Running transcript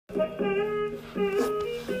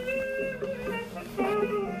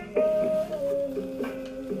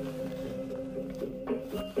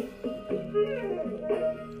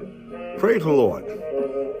Praise the Lord.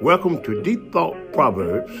 Welcome to Deep Thought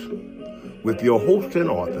Proverbs with your host and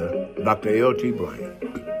author, Dr. L.T. Bryant.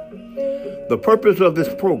 The purpose of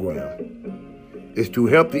this program is to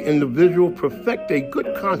help the individual perfect a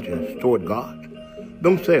good conscience toward God,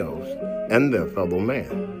 themselves, and their fellow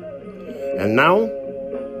man. And now,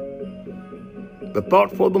 the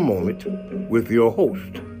thought for the moment with your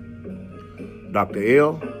host, Dr.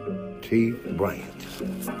 L.T. Bryant.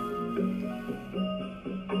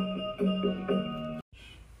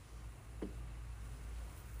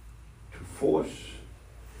 Force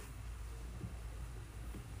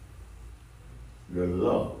your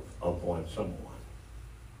love upon someone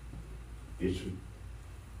is to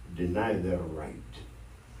deny their right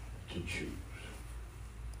to choose.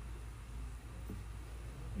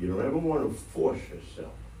 You don't ever want to force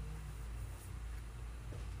yourself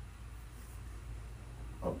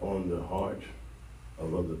upon the heart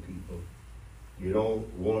of other people. You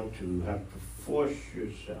don't want to have to force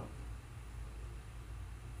yourself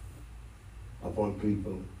upon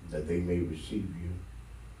people that they may receive you,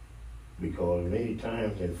 because many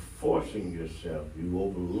times in forcing yourself, you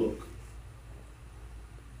overlook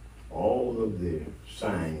all of the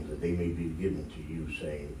signs that they may be giving to you,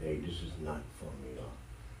 saying, hey, this is not for me, or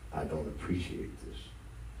I don't appreciate this.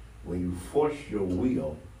 When you force your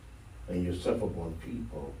will and yourself upon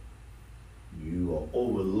people, you are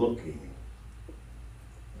overlooking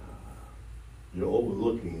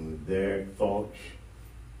their thoughts.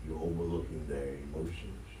 You're overlooking their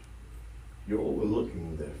emotions. You're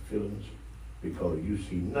overlooking their feelings because you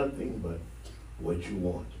see nothing but what you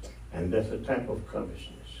want. And that's a type of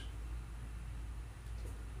covetousness.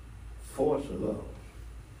 Force of love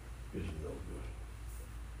is no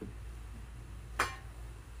good.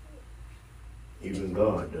 Even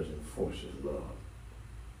God doesn't force his love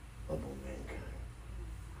upon mankind.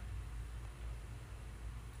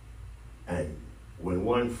 And when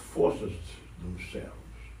one forces themselves,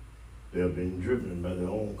 they have been driven by their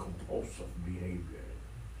own compulsive behavior,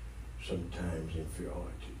 sometimes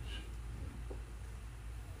inferiorities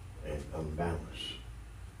and unbalanced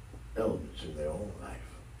elements in their own life.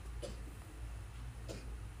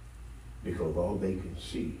 Because all they can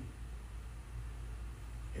see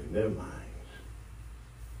in their minds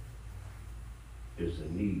is the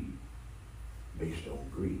need based on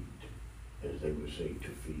greed, as they would say, to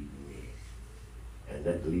feed me. And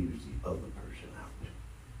that leaves the other person out.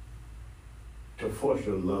 To force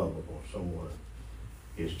your love upon someone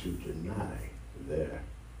is to deny their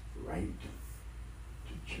right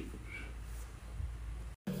to choose.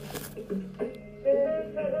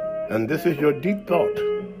 And this is your deep thought,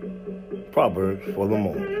 Proverbs for the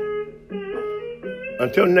moment.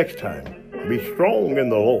 Until next time, be strong in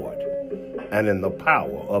the Lord and in the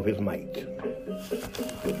power of his might.